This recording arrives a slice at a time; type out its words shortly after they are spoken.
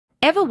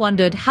Ever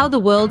wondered how the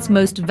world's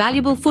most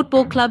valuable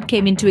football club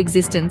came into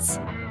existence?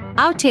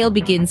 Our tale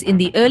begins in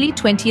the early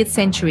 20th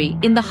century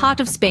in the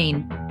heart of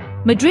Spain.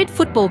 Madrid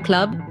Football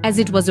Club, as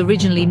it was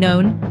originally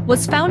known,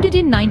 was founded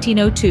in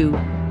 1902.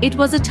 It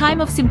was a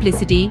time of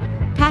simplicity,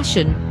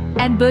 passion,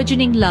 and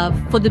burgeoning love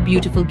for the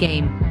beautiful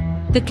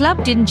game. The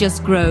club didn't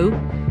just grow,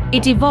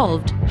 it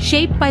evolved,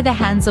 shaped by the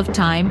hands of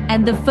time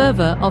and the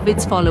fervor of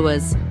its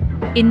followers.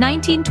 In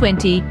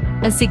 1920,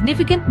 a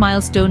significant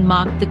milestone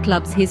marked the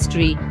club's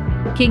history.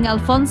 King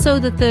Alfonso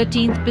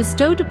XIII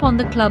bestowed upon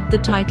the club the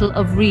title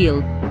of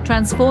Real,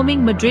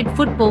 transforming Madrid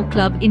Football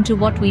Club into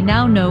what we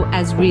now know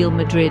as Real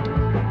Madrid.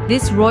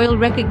 This royal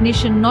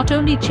recognition not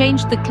only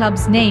changed the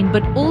club's name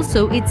but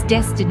also its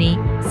destiny,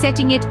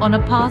 setting it on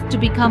a path to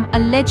become a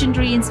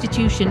legendary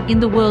institution in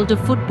the world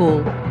of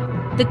football.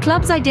 The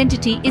club's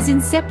identity is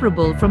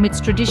inseparable from its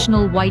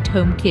traditional white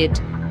home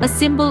kit, a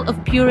symbol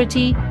of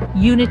purity,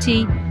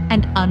 unity,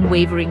 and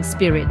unwavering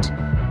spirit.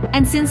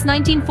 And since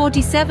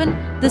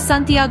 1947, the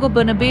Santiago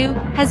Bernabéu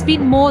has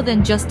been more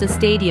than just a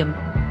stadium.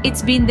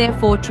 It's been their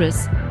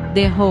fortress,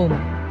 their home.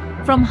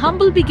 From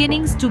humble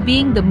beginnings to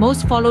being the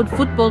most followed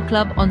football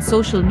club on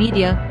social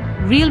media,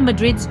 Real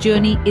Madrid's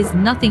journey is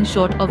nothing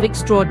short of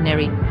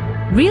extraordinary.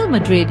 Real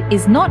Madrid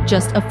is not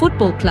just a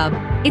football club,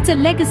 it's a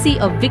legacy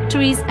of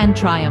victories and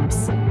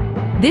triumphs.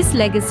 This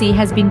legacy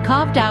has been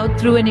carved out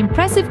through an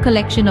impressive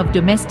collection of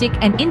domestic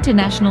and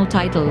international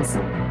titles.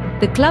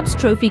 The club's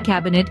trophy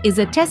cabinet is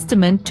a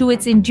testament to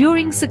its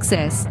enduring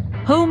success,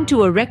 home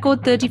to a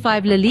record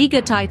 35 La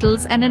Liga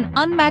titles and an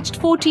unmatched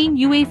 14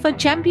 UEFA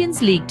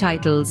Champions League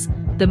titles,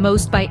 the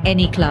most by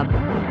any club.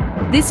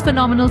 This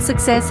phenomenal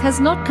success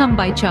has not come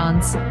by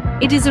chance.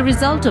 It is a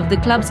result of the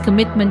club's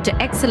commitment to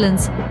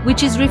excellence,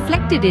 which is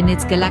reflected in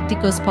its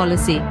Galacticos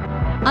policy.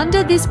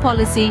 Under this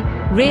policy,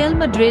 Real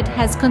Madrid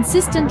has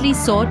consistently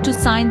sought to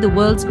sign the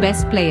world's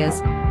best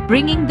players,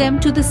 bringing them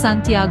to the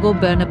Santiago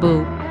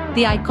Bernabéu,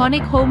 the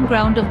iconic home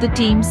ground of the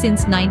team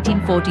since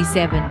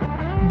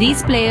 1947.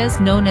 These players,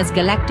 known as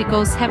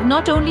Galacticos, have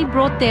not only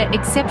brought their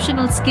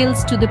exceptional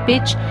skills to the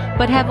pitch,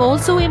 but have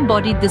also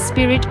embodied the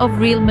spirit of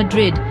Real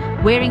Madrid,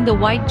 wearing the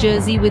white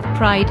jersey with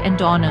pride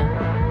and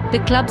honor. The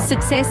club's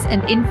success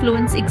and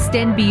influence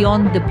extend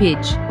beyond the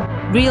pitch.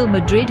 Real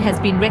Madrid has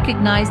been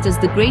recognized as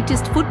the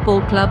greatest football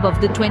club of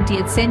the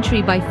 20th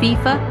century by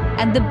FIFA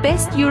and the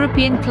best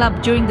European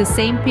club during the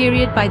same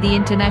period by the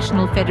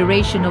International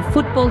Federation of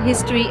Football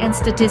History and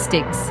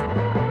Statistics.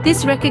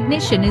 This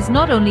recognition is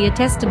not only a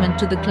testament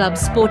to the club's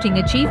sporting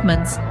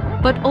achievements,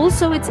 but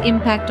also its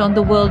impact on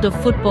the world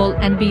of football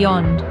and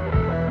beyond.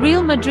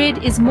 Real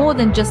Madrid is more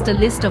than just a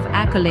list of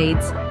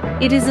accolades.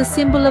 It is a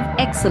symbol of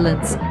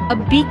excellence,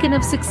 a beacon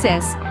of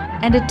success,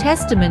 and a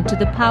testament to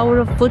the power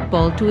of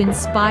football to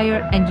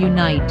inspire and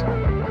unite.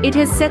 It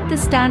has set the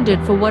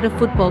standard for what a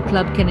football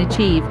club can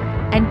achieve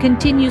and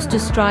continues to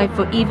strive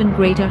for even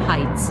greater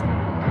heights.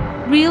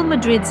 Real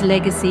Madrid's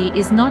legacy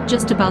is not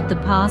just about the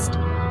past,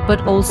 but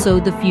also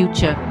the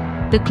future.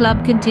 The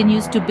club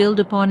continues to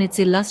build upon its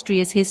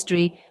illustrious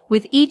history,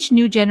 with each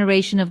new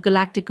generation of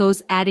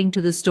Galacticos adding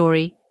to the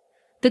story.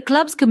 The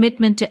club's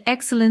commitment to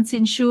excellence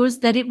ensures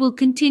that it will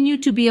continue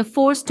to be a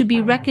force to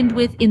be reckoned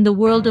with in the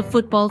world of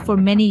football for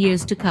many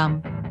years to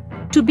come.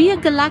 To be a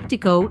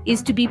Galactico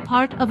is to be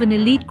part of an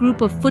elite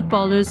group of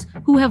footballers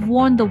who have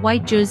worn the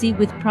white jersey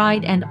with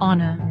pride and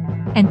honor.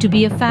 And to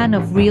be a fan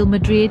of Real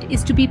Madrid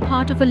is to be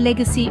part of a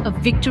legacy of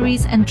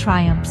victories and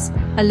triumphs,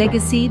 a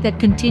legacy that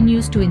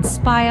continues to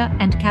inspire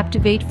and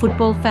captivate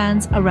football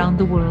fans around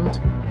the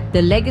world.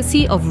 The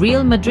legacy of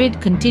Real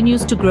Madrid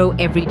continues to grow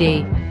every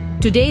day.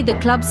 Today, the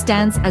club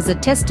stands as a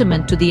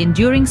testament to the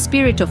enduring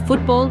spirit of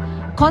football,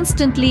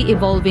 constantly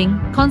evolving,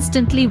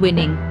 constantly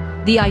winning.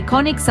 The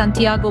iconic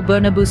Santiago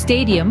Bernabéu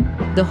Stadium,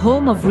 the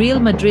home of Real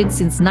Madrid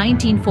since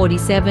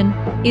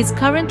 1947, is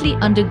currently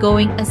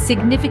undergoing a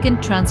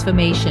significant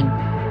transformation.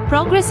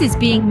 Progress is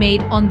being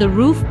made on the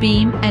roof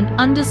beam and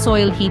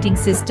under-soil heating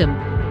system,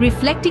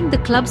 reflecting the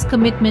club's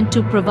commitment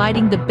to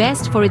providing the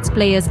best for its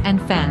players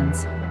and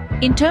fans.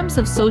 In terms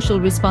of social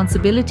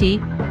responsibility,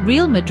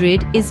 Real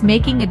Madrid is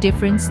making a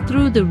difference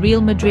through the Real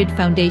Madrid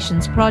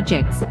Foundation's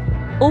projects.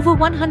 Over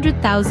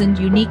 100,000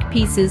 unique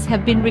pieces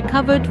have been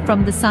recovered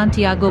from the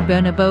Santiago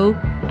Bernabéu,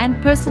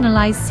 and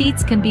personalized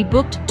seats can be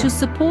booked to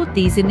support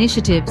these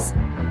initiatives.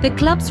 The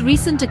club's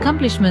recent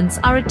accomplishments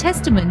are a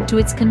testament to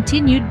its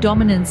continued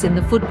dominance in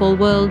the football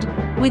world,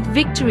 with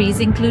victories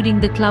including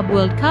the Club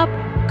World Cup,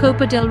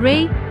 Copa del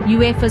Rey,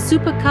 UEFA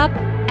Super Cup,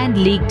 and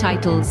league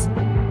titles.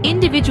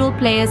 Individual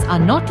players are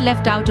not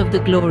left out of the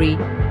glory.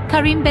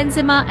 Karim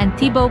Benzema and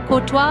Thibaut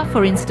Courtois,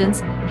 for instance,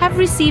 have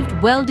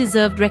received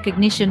well-deserved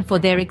recognition for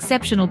their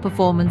exceptional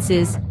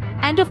performances.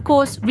 And of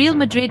course, Real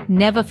Madrid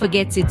never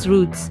forgets its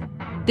roots.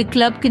 The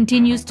club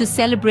continues to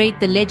celebrate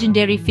the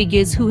legendary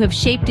figures who have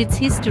shaped its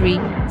history,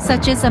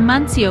 such as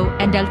Amancio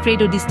and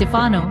Alfredo Di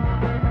Stefano.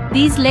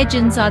 These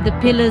legends are the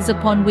pillars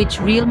upon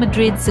which Real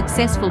Madrid's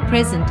successful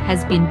present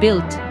has been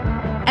built.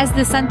 As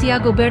the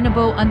Santiago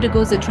Bernabéu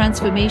undergoes a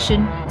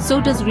transformation, so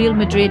does Real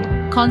Madrid,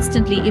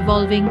 constantly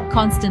evolving,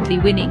 constantly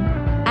winning.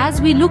 As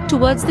we look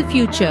towards the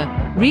future,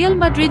 Real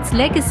Madrid's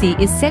legacy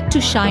is set to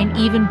shine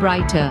even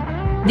brighter.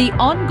 The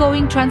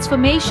ongoing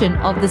transformation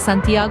of the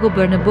Santiago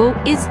Bernabéu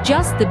is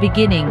just the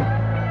beginning.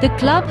 The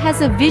club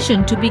has a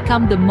vision to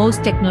become the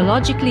most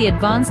technologically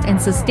advanced and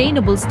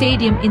sustainable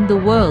stadium in the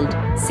world,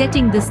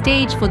 setting the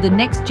stage for the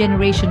next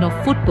generation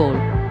of football.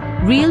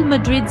 Real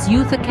Madrid's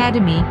youth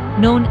academy,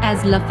 known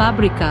as La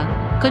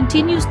Fábrica,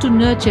 continues to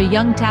nurture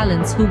young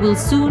talents who will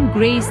soon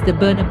grace the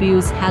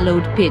Bernabéu's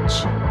hallowed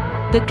pitch.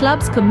 The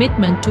club's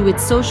commitment to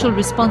its social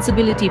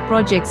responsibility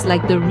projects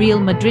like the Real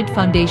Madrid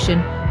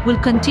Foundation will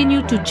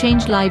continue to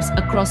change lives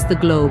across the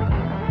globe.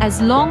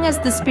 As long as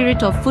the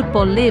spirit of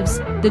football lives,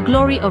 the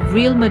glory of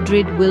Real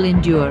Madrid will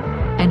endure.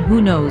 And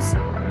who knows,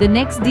 the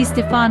next Di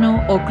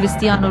Stefano or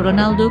Cristiano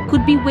Ronaldo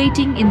could be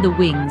waiting in the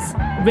wings,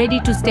 ready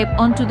to step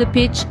onto the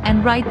pitch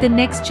and write the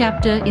next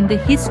chapter in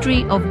the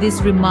history of this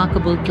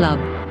remarkable club.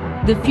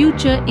 The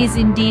future is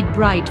indeed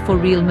bright for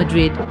Real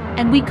Madrid,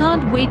 and we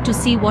can't wait to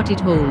see what it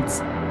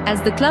holds. As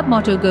the club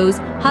motto goes,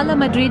 Hala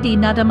Madrid y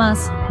nada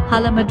más,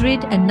 Hala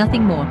Madrid and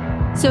nothing more.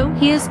 So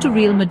here's to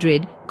Real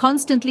Madrid,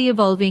 constantly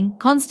evolving,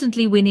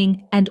 constantly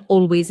winning, and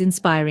always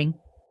inspiring.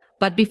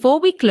 But before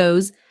we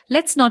close,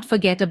 let's not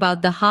forget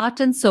about the heart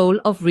and soul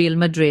of Real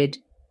Madrid.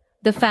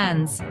 The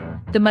fans,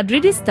 the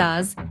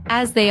Madridistas,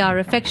 as they are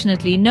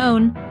affectionately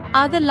known,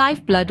 are the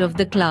lifeblood of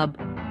the club.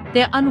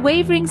 Their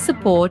unwavering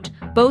support,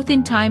 both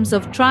in times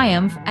of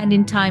triumph and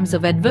in times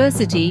of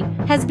adversity,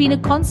 has been a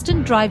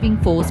constant driving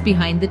force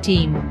behind the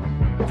team.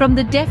 From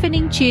the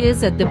deafening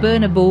cheers at the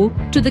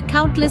Bernabéu to the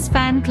countless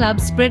fan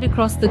clubs spread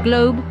across the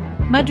globe,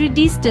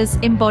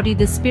 Madridistas embody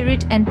the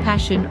spirit and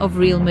passion of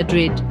Real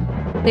Madrid.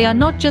 They are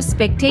not just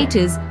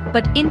spectators,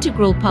 but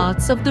integral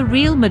parts of the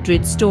Real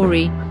Madrid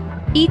story.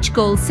 Each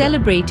goal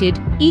celebrated,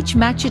 each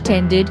match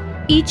attended,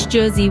 each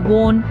jersey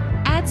worn,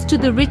 adds to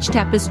the rich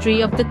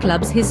tapestry of the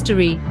club's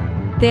history.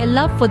 Their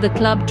love for the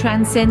club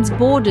transcends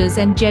borders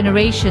and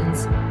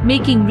generations,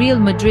 making Real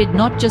Madrid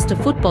not just a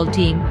football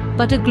team,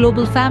 but a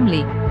global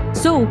family.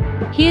 So,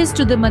 here's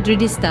to the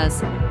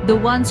Madridistas, the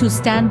ones who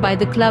stand by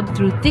the club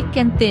through thick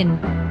and thin,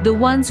 the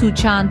ones who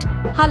chant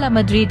Hala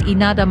Madrid y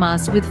nada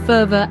más with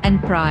fervor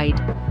and pride.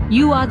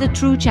 You are the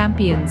true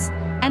champions.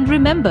 And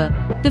remember,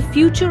 the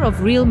future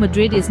of Real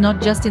Madrid is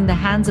not just in the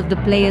hands of the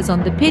players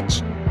on the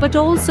pitch, but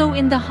also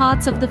in the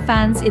hearts of the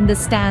fans in the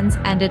stands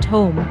and at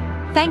home.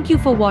 Thank you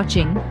for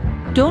watching.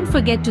 Don't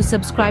forget to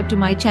subscribe to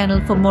my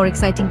channel for more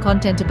exciting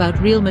content about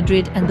Real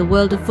Madrid and the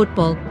world of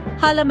football.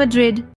 Hala Madrid!